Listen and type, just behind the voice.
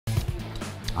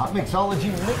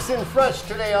Hotmixology mixing fresh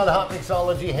today on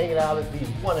Hotmixology, hanging out at the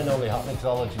one and only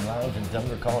Hotmixology Lounge in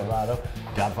Denver, Colorado.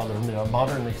 Godfather of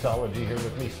Modern Mixology here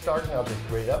with me, starting out this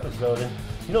great episode. And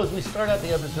you know, as we start out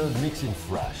the episode mixing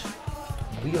fresh,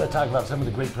 we got to talk about some of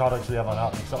the great products we have on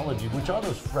Hotmixology, which are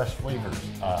those fresh flavors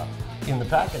in the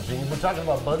packaging. And we're talking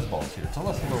about BuzzBallz here. Tell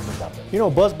us a little bit about that. You know,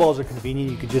 BuzzBallz are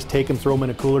convenient. You could just take them, throw them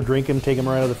in a cooler, drink them, take them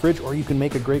right out of the fridge, or you can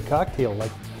make a great cocktail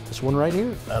like this one right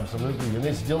here. Absolutely, and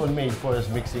it's Dylan made for us,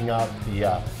 mixing up the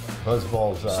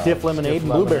BuzzBallz stiff lemonade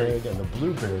and blueberry. And the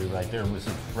blueberry right there with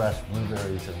some fresh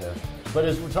blueberries in there. But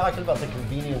as we're talking about the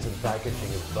convenience and packaging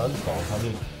of BuzzBallz, I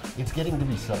mean, it's getting to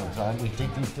be summertime. We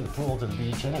take these to the pool, to the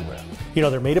beach, anywhere. You know,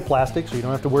 they're made of plastic, so you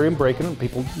don't have to worry about breaking them.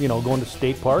 People, you know, going to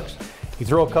state parks. You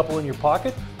throw a couple in your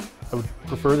pocket. I would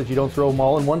prefer that you don't throw them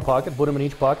all in one pocket. Put them in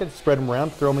each pocket, spread them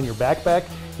around, throw them in your backpack,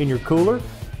 in your cooler,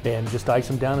 and just ice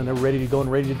them down, and they're ready to go and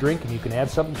ready to drink. And you can add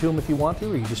something to them if you want to,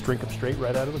 or you just drink them straight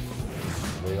right out of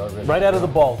the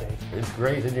ball, Dave. It's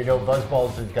great, and you know,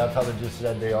 BuzzBallz, as Godfather just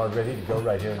said, they are ready to go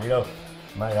right here. And you know,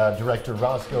 my director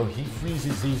Roscoe, he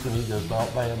freezes these when he goes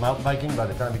mountain biking. By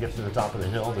the time he gets to the top of the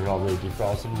hill, they're already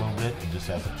defrosted a little bit and just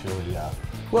have a chilly.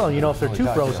 Well, you know, if they're too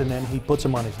frozen, then he puts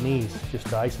them on his knees just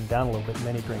to ice them down a little bit, and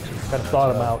then he drinks them. Kind of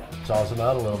thaw them out. Thaws them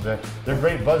out a little bit. They're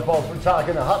great BuzzBallz. We're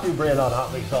talking a hot new brand on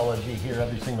Hotmixology here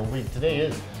every single week. Today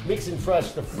is Mixing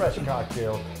Fresh, the fresh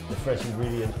cocktail, the fresh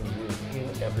ingredients we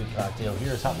use in every cocktail.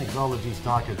 Here's Hotmixology's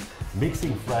talking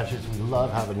Mixing Fresh. We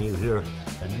love having you here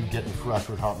and you getting fresh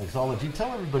with Hotmixology.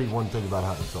 Tell everybody one thing about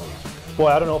Hotmixology. Boy,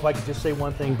 I don't know if I could just say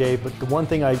one thing, Dave, but the one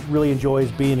thing I really enjoy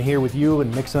is being here with you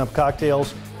and mixing up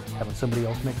cocktails, having somebody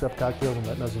else mix up cocktails and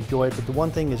letting us enjoy it. But the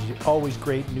one thing is, you're always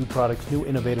great new products, new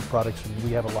innovative products, and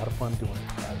we have a lot of fun doing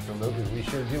it. Absolutely, we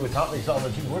sure do. With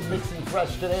Hotmixology, we're mixing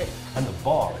fresh today, and the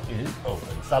bar is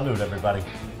open. Salud, everybody.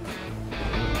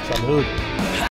 Salud.